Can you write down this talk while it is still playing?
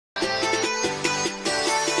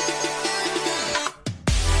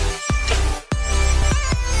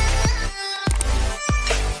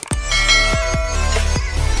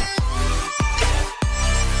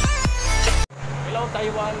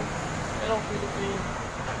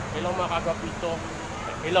Hello mga kagapito.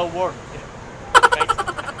 Hello world. Guys,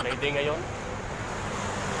 Friday ngayon.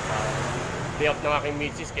 Day off ng aking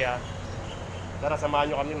misis, kaya tara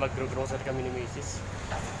samahan nyo kami, mag-grocery kami ni misis.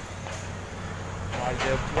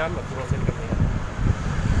 Day off niya, mag-grocery kami.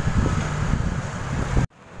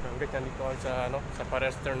 Guys, nandito ako sa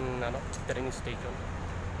Western train station.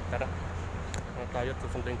 Tara, tayo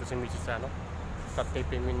susunduin ko si misis sa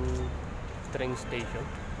Taipeimin train station.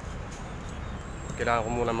 Kailangan ko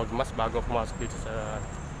muna magmas bago pumasok dito sa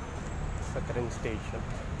train station.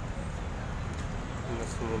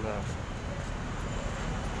 Mas muna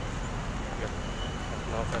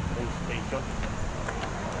sa train station.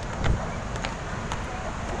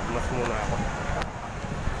 Mas muna ako.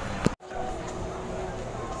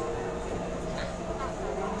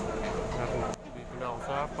 Dito na ako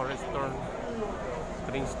sa Western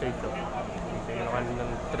train station. Dito na kanina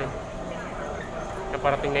ng train.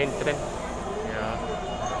 Kaparating na yung train. Kaya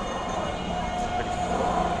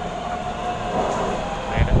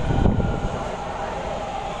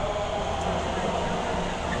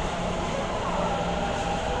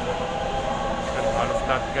halos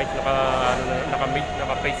lahat guys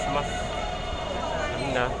naka face mask.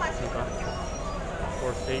 Na, diba?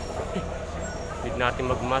 For safe. Hindi natin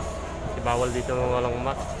mag-mask. Kasi bawal dito ng walang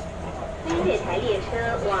mask.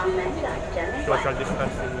 Social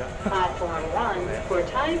distancing nga. Platform 1 for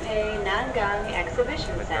Taipei Hanggang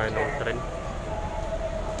Exhibition Center.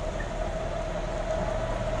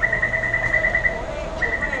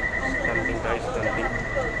 Standing guys, standing.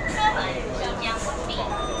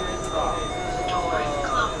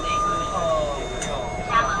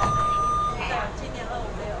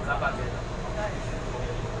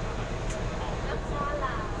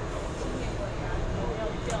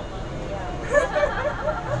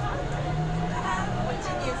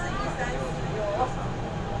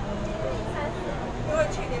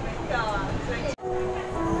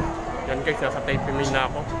 Yan guys, nasa Taipei na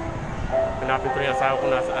ako. Hanapin ko yung asawa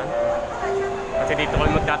ko nasaan. Kasi dito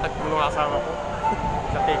kami magtatagpo ng asawa ko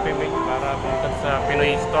sa Taipei para buntag sa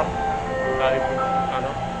Pinoy store. Dahil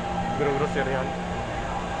grocery yan.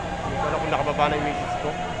 Hindi ko alam kung nakababa na yung misis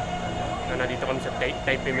ko. Na nandito kami sa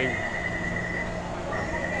Taipei.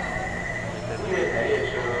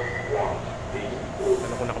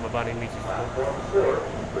 Alam kung nakababa na yung misis ko.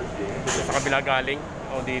 Dito sa kabila galing.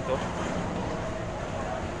 O dito.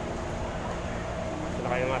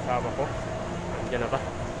 Sila kayo ng asawa ko. Nandiyan na ba?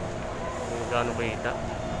 Kung gaano ba ita.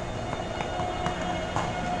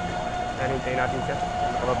 Hintayin natin siya.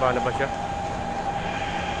 Nakababa na ba siya?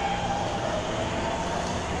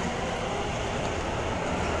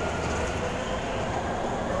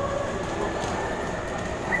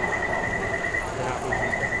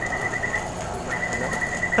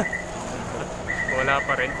 Wala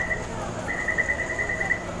pa rin.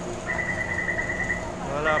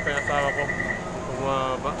 Wala pa yung asawa ko.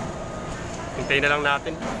 Bumaba. Hintayin na lang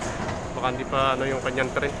natin. Baka hindi pa yung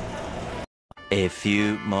kanyang train. A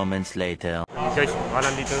few moments later. Guys, baka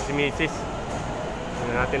nandito na si misis.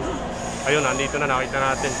 Tingnan natin. Ayun, nandito na, nakita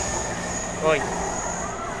natin. Hoy.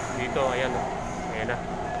 Dito, ayan. Ayan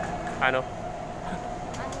na.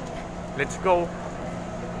 Let's go.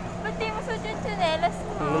 Ba't di mo suot yung tsinelas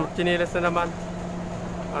mo? Tsinelas na naman.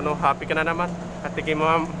 Happy ka na naman. At tingin mo,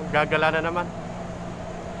 gagala na naman.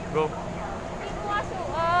 Go. Hindi mo nga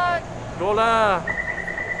suot. Go na.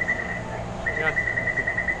 Ayan.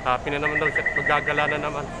 Happy na naman daw siya. Magagala na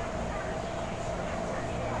naman.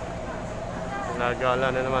 Nagala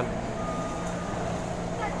na naman.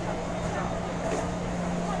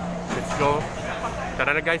 Let's go.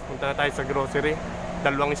 Tara na guys, punta na tayo sa grocery. 2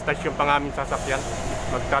 stasyon pang aming sasakyan.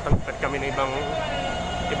 Magtatangkat kami ng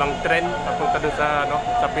ibang tren papunta dun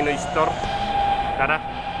sa Pinoy store. Tara.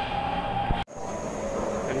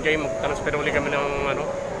 Yan guys, mag-transfer uli kami ng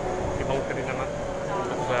ibang tren naman.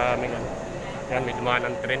 Sa aming yan, may dumaan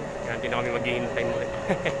ang tren. Yan, hindi na kami maghihintay muli.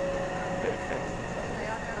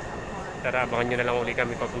 Tara, abangan nyo na lang uli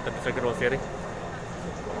kami papunta sa grocery.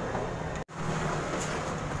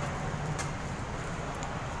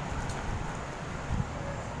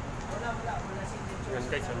 Yan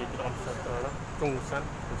guys, nandito na kami sa kung saan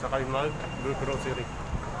kayo mag-grocery.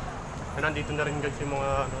 Nandito na rin guys yung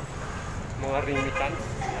mga remittance.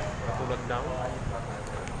 Katulad ng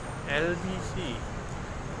LBC.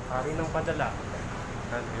 Hari ng padala.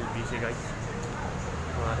 Yan, LBC guys.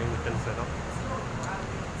 Mga remittance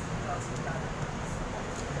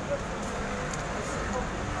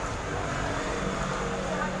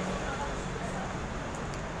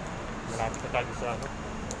Malapit na tayo sa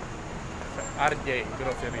RJ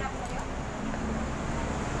Grocery.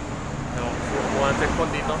 Kumuha ng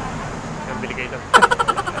cellphone dito. Nabili kayo lang.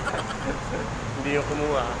 Hindi yung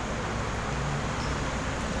kumuha.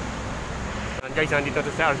 And guys, nandito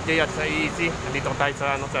tayo sa RJ at sa EEC. Nandito tayo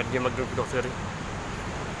sa, sa RJ mag-grocery.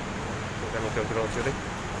 Nandito mag-grocery.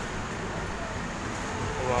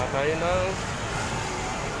 Kumaha tayo ng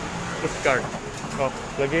postcard. Oh,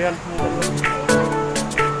 lagihan po.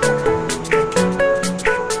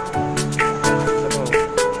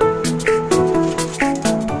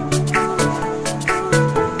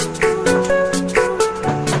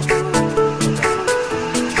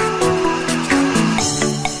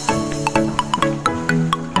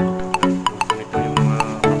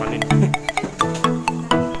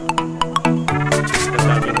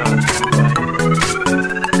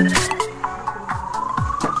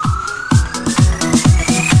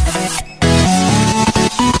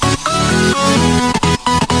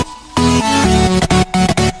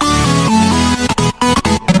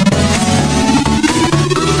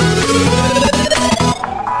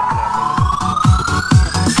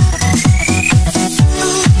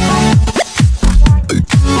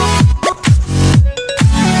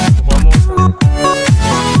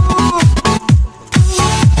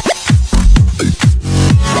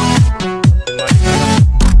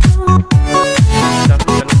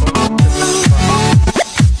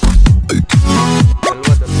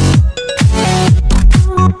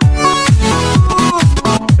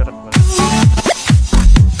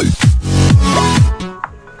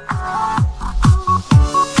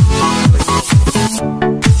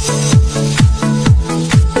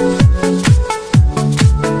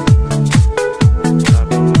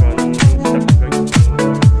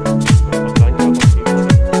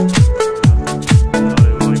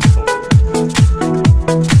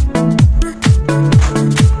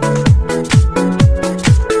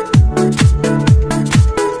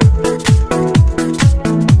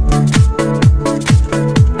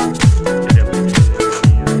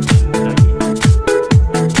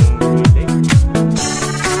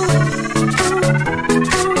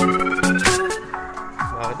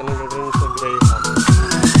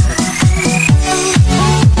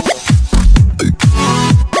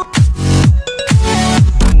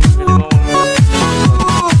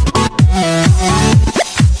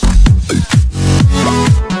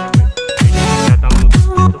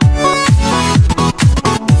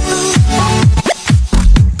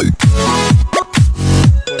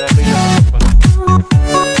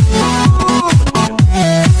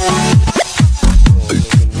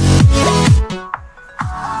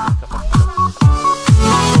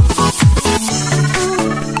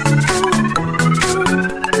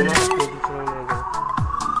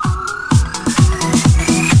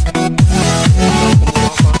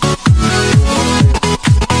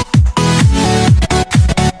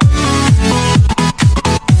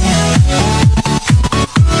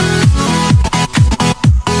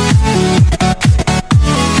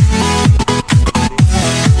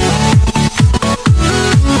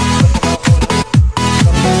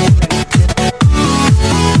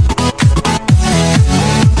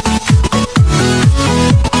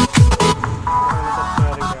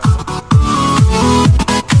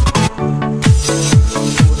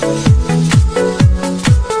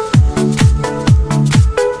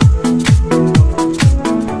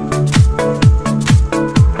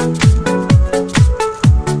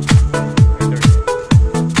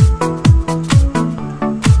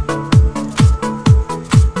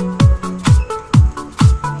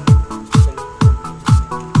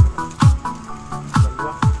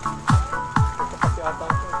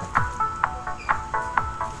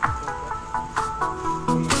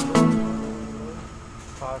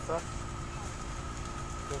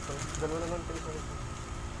 Dalawa na lang pinipili ko.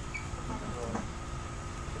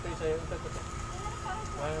 Ito isa yun. Ito.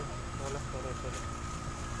 Ay, wala.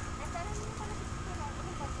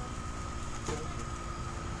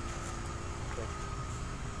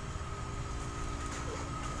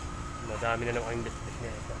 Madami na lang ang business niya.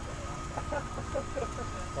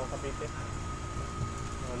 Ito kapite.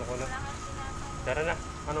 Ano ko na? Tara na.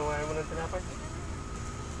 Ano ayaw mo ng tinapay?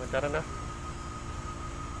 Tara na.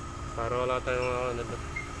 Para wala tayong ano doon.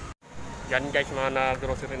 Yan guys, mga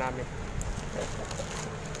na-grocery namin.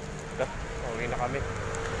 Ito, uwi na kami.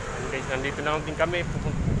 And guys, nandito na din kami.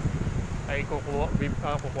 Ay,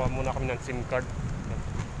 kukuha muna kami ng Simcard.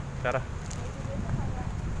 Tara.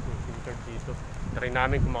 Simcard dito. Try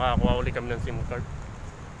namin kung makakuha ulit kami ng Simcard.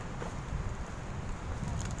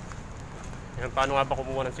 Yan, paano nga ba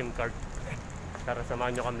kumuha ng Simcard? Tara,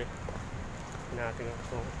 samahan nyo kami. Natin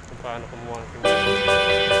kung paano kumuha ng Simcard.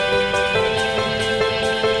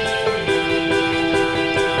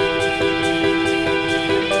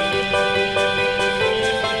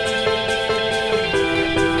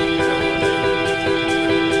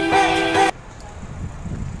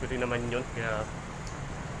 cellphone kaya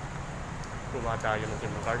kuha tayo ng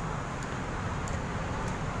Simcard.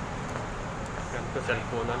 Ganito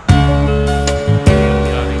cellphone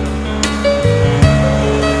nangyari na.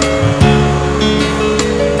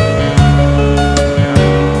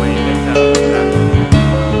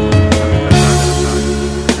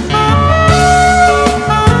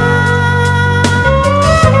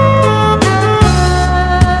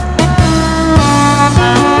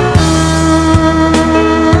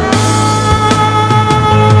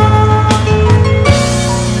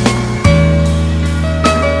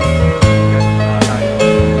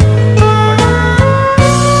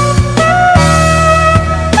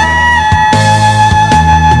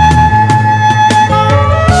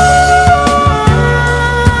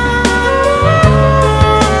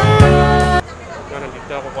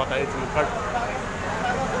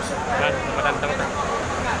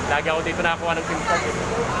 Lagi ako dito nakakuha ng Simcard.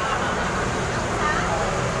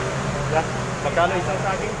 Yeah. Magkano isang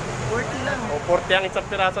saging? 40 lang. O 40 ang isang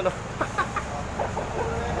piraso, no?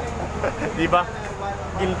 Diba?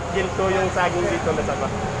 Ginto yung saging dito na Saba.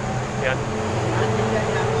 Yan.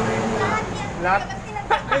 Lahat?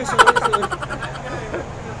 Ay, sorry.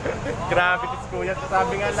 Grabe, tis kuya.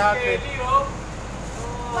 Sabi nga lahat eh.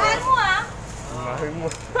 Mahal mo ah. Mahal mo.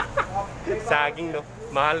 Saging, no?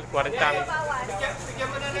 Mahal, 40 ang. Bigyan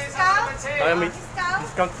mo na na yung Discount? Ay, may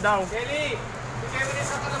discount daw. Kelly, bigyan mo na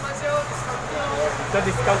yung kalamansi o discount mo. Ito,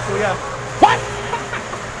 discount kuya. What?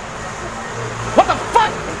 What the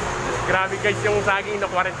fuck? Grabe guys, yung saging na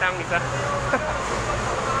 40 ang isa.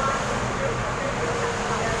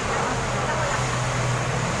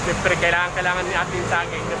 Siyempre, kailangan ni ate yung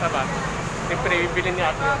saging na Saba. Siyempre, bibili ni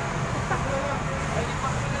ate.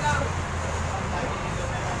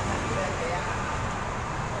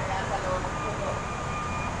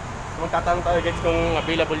 Magtatanong tayo guys kung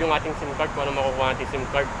available yung ating Simcard, kung ano makukuha natin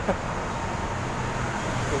Simcard.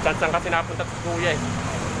 Kung saan kasi napunta sa kuya eh.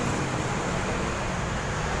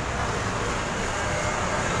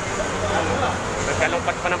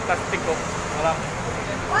 Nagkalungkat pa ng plastic ko. Wala.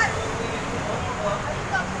 What?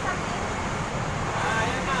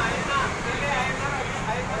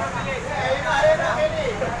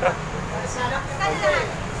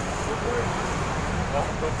 Oh,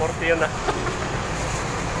 240 yun ah.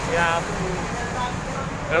 Yeah.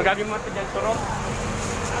 Anong gagawin mo natin dyan? Turok?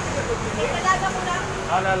 Ilalaga mo lang.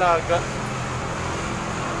 Alalaga.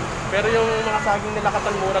 Pero yung mga saging nila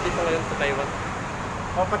mura dito ngayon sa Taiwan.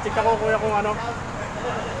 O, pacheck ako kuya kung ano.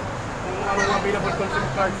 Kung ano available kong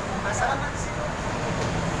Simcard.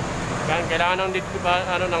 Kailangan nang dito ba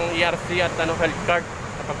ano ng ERC at ano health card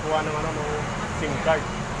sa pagkuha ng ano ng Simcard.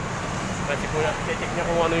 Kasi kuya, check niya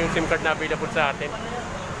kung ano yung Simcard na available sa atin.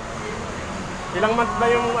 Ilang months ba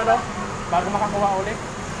yung ano bago makakuha ulit?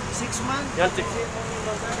 6 months. Yan, 6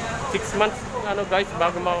 months ano guys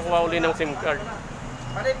bago makakuha ulit ng Simcard.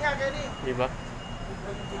 Palit nga, Kelly. Diba?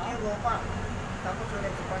 Hindi pa. Tapos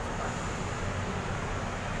ulit pa.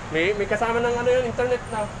 May kasama ng ano yun, internet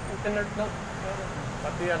na.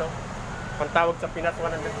 Pati ano, pantawag sa Pinas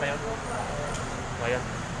 100 na yan. Ayan.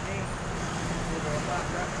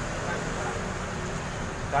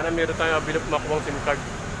 Sana meron tayong available makuha ng SIM-card.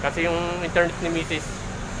 Kasi yung internet ni Meses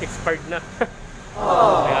expired na.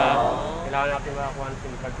 Kaya kailangan natin makakuha ng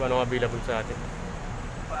SIM-card kung anong available sa atin.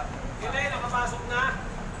 Hindi, nakapasok na.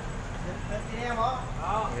 Tingnan mo?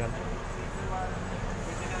 Oo. Ayan.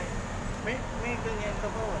 May ganyan ka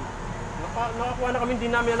ba? Nakakuha na kami, hindi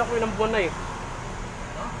namin alam kung ilang buwan na eh.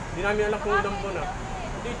 Hindi namin alam kung ilang buwan na.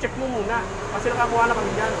 Hindi, check mo muna. Kasi nakakuha na kami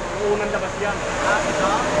dyan. Yung unang labas yan. Ito?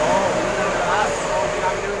 Oo, unang labas. Hindi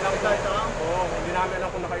namin alam kung Ito? Oo, hindi namin alam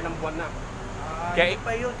kung nakailang buwan na. Hindi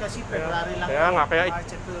pa yun kasi February lang. Kaya nga, kaya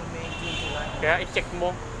March, April, May, June, July. Kaya i-check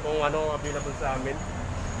mo kung ano available sa amin.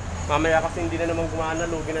 Mamaya kasi hindi na naman gumana,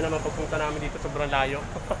 lugi na naman pagpunta namin dito sobrang layo.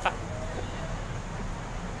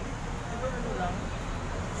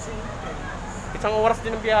 Isang oras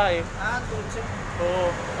din ang biyahe. Check.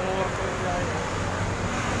 Oo, isang oras din ang biyahe.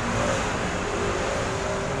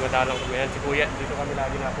 Madalang kami yan. Si Kuya, dito kami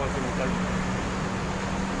lagi na po ang SIM-card.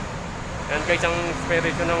 Yan guys, ang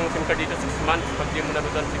expiration ng SIM-card dito 6 months. Pag di mo na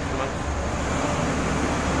doon 6 months.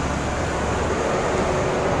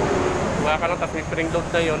 Kuha ka lang, tapos may free load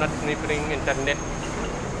na yun at may free internet.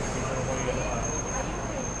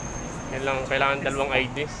 Yan lang, kailangan dalawang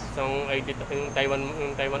ID. Isang ID, yung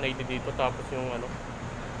Taiwan ID dito, tapos yung ano,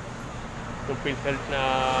 yung PhilHealth na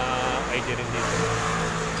ID rin dito.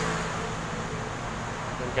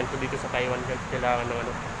 Yung ganito dito sa Taiwan guys, kailangan ng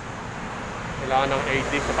ano, kailangan ng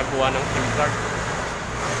ID sa pagkuha ng SIM card.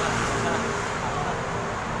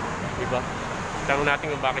 Diba? Tanong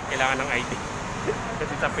natin kung bakit kailangan ng ID.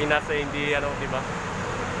 Kasi sa Pinas eh, hindi ano, di ba?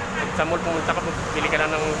 Sa mall pumunta ka, bili ka lang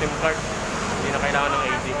ng SIM card. Hindi na kailangan ng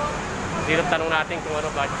ID. Dito tanong natin kung ano,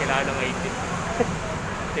 bakit kailangan ng ID.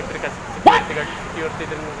 Siyempre kasi security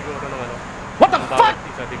din mo siguro ng ano. What the fuck? Bawat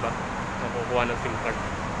isa, di ba? Nakukuha ng SIM card.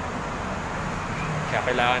 Kaya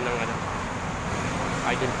kailangan ng ano,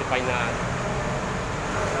 identify na ano.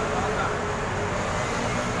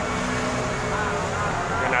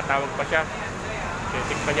 Kaya natawag pa siya.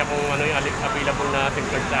 Titikpan niya kung ano yung available na SIM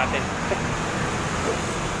card sa atin.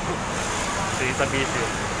 So isa busy.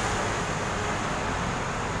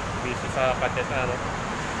 Busy sa pates na ano.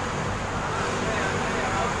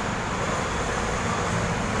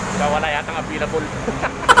 Wala yatang available.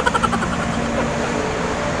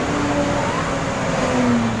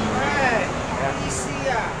 Hey, easy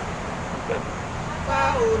ah.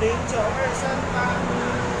 Pauling 9283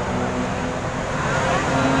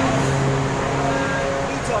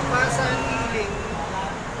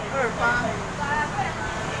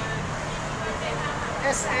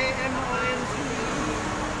 SAMONT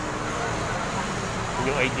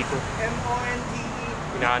Yung ID ko. MONTE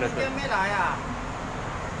Inaano to?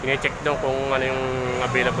 Kine-check daw kung ano yung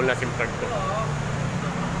available na SIM card ko.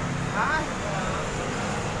 Ha?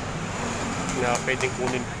 Na pwedeng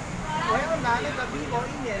kunin. 我要拿那个苹果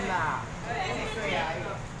1年啦。对呀。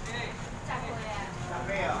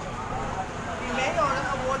没有。你没有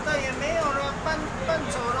了，我的也没有了，搬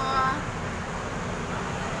走了啊。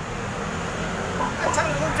仓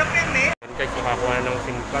库这边没。Yan guys, makakuha na ng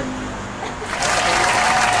SIM card.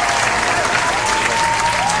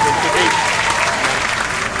 20 days.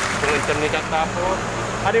 Kung internet at tapos.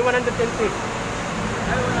 Ano yung 120?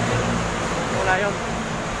 Wala yun.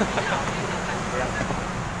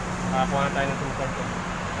 Makakuha na tayo ng SIM card ko.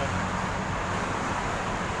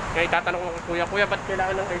 Kaya itatanong ko kay Kuya, Kuya, ba't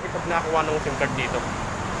kailangan ng ID pag nakakuha ng SIM card dito?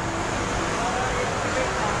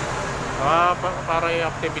 Para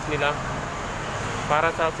i-activate nila. Para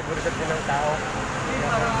sa seguridad din ng tao. Hindi,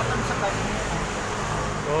 para alam sa kanina.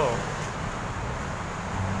 Oo.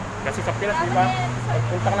 Kasi sa Pinas, di ba?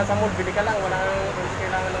 Punta ka lang sa mall, bili ka lang. Hindi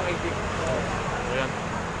kailangan ng ID. So yan.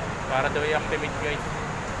 Para daw i-activate guys.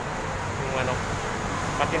 Yung ano.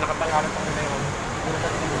 Pati nakapangalan pa nila yung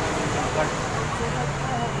card.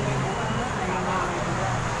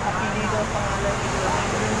 Apelido pangalan nila.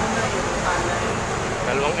 Yung muna yung pangalan.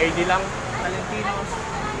 Dalawang ID lang. Valentinos.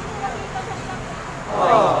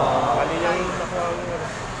 Bali niya yung nakuha ng ano.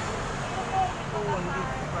 Oo, hindi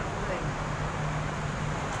ko pa.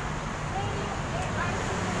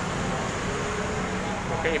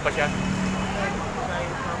 Okay, iba siya.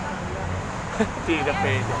 Hindi na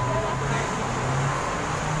pwede.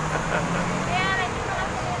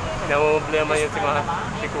 Namumblema yung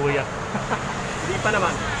si Kuya. Hindi pa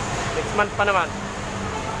naman. Next month pa naman.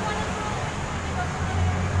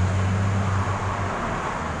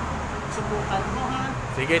 Subukan mo ha.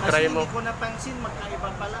 Sige, try mo. Kasi hindi ko napansin, magkaiba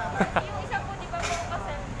pala. Yung isa po, di ba po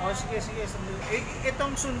kasal? Oh, sige.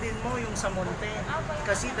 Itong sundin mo yung sa Monte.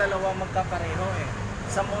 Kasi dalawa magkapareho eh.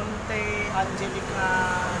 Sa Monte, Angelic na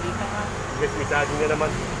dito nga. Guys, may saging na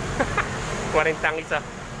naman. 40 ang isa.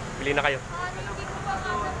 Pili na kayo. Hindi ko pa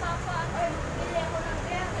nga napapa. Bili ako ng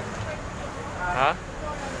credit card. Ha?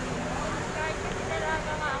 Card kasi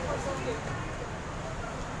talaga nga ako doon.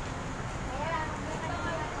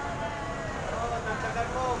 Nagtagal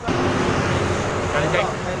ko. Yan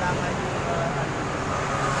guys. Kailangan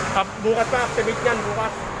Bukas pa, activate yan. Bukas.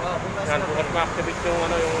 bukas Yan, na. bukas pa activate yung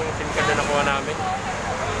ano, yung SIM card na nakuha namin.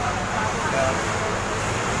 Yan.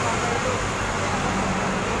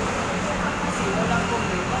 Kasi walang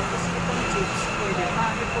problema. Kasi itong chips, pwede.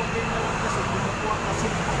 May problema lang kasi kinukuha kasi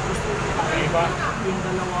gusto nila. Iba. Yung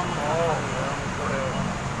dalawa mo. Oo.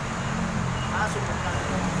 Subukan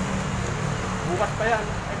ko. Bukas pa yan.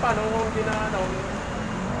 Eh, paano kung hindi na ano?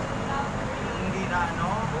 Hindi na ano?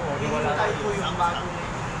 Oo, di wala. Hihintay ko yung bagong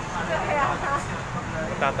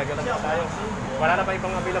Tatagalan pa tayo. Wala na ba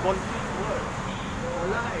ibang available?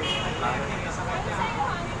 wala eh.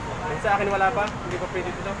 Yung sa akin wala pa. Hindi pa pwede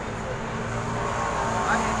dito.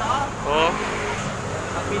 Ito? Oo.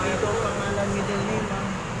 Apelido pangalan middle name ah.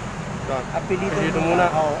 Apelido Apelido muna.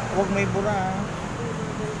 Oo. Huwag may bura ah.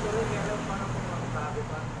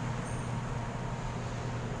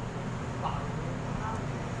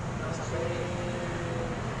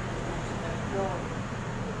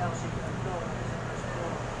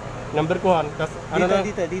 Number ko han. Ano na?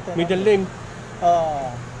 Dito. Middle name. Oo.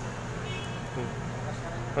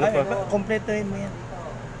 Ano pa? Kompletuhin mo yan.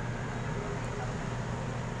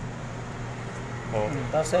 Oo.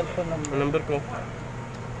 Tapos cellphone Ang number. number ko.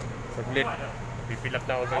 Saglit. Pipilap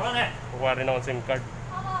na ako guys. Kukuha rin ako ng SIM card.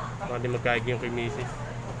 Baka di magkaig yung kay Meses.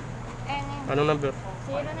 And Anong number?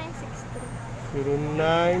 0963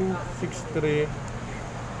 0963.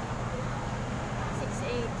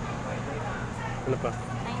 68 Ano pa?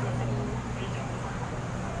 93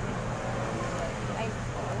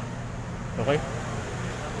 Okay?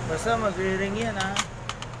 Basta magre-ring yan ha.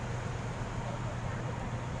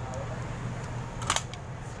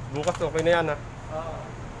 Bukas okay na yan ha. Oo.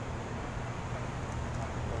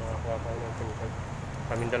 Nakakuha tayo ng Simcard.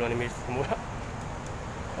 Kaming dalawa ni Meses Kumuha.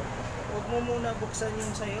 Huwag mo muna buksan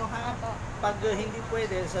yung sayo ha. Pag hindi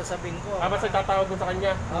pwede, sasabihin ko. Basta tatawag ko sa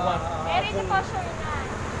kanya. Bukas. Pero ito po sure na.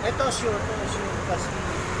 Ito sure kasi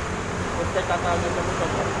Basta tatawag ko sa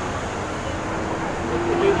bukas.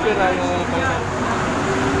 Ito yung sira yung pangkat.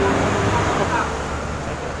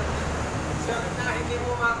 sure na hindi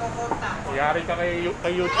mo makukonta. Yari ka kay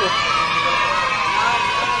YouTube.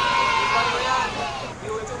 Iban mo yan.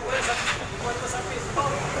 YouTube mo sa iban mo sa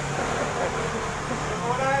Facebook.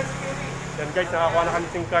 Wala yan si Kenny. Yan guys, nakakuha na kami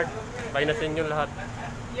Simcard. Bye na sa inyo lahat.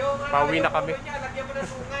 Pauwi na kami. Lagyan mo na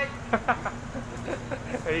sungay.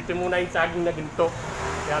 Eh, ito muna yung saging na ginto.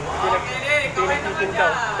 Yan, pinagtitin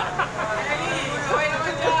daw. Kaway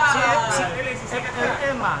naman dyan. Si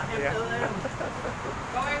FLM ah. Yeah. FLM.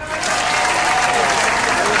 Kaway naman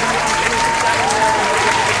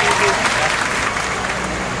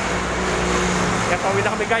Kaya pauwi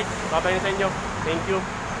na kami guys. Bye-bye na sa inyo. Thank you.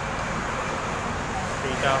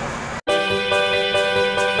 Peace out.